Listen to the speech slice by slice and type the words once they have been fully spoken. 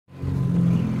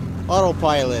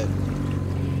Autopilot.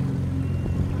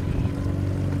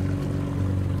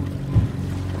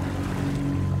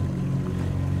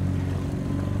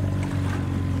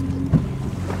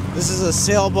 This is a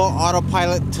sailboat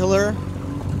autopilot tiller,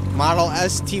 model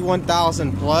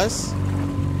ST1000 Plus.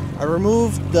 I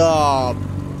removed the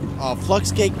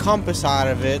flux gate compass out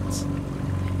of it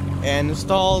and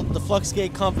installed the flux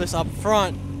gate compass up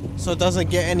front so it doesn't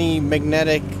get any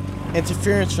magnetic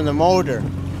interference from the motor.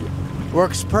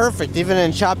 Works perfect even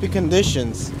in choppy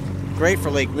conditions. Great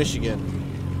for Lake Michigan.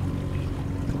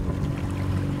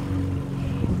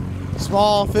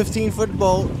 Small 15-foot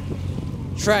boat,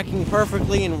 tracking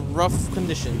perfectly in rough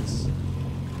conditions.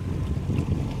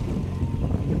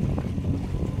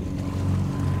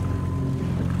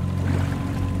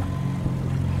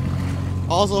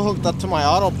 Also hooked up to my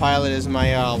autopilot is my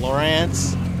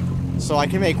Lowrance, so I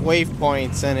can make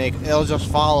waypoints and it'll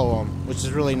just follow them, which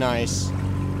is really nice.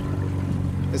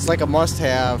 It's like a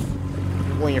must-have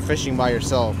when you're fishing by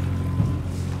yourself.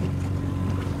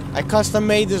 I custom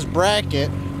made this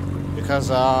bracket because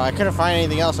I couldn't find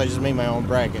anything else. I just made my own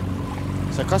bracket.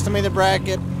 So I custom made the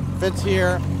bracket, fits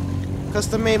here.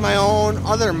 Custom made my own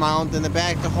other mount in the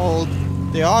back to hold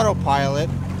the autopilot.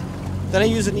 Then I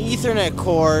use an Ethernet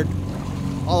cord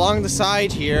along the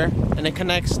side here, and it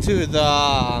connects to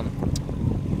the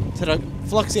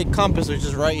flux gate compass, which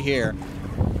is right here.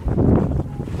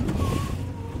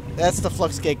 That's the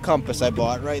flux gate compass I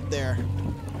bought right there,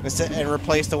 and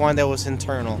replaced the one that was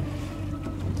internal.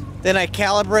 Then I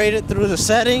calibrate it through the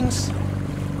settings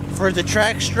for the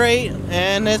track straight,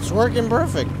 and it's working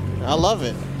perfect. I love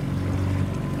it.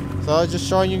 So I was just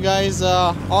showing you guys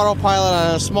autopilot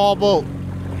on a small boat.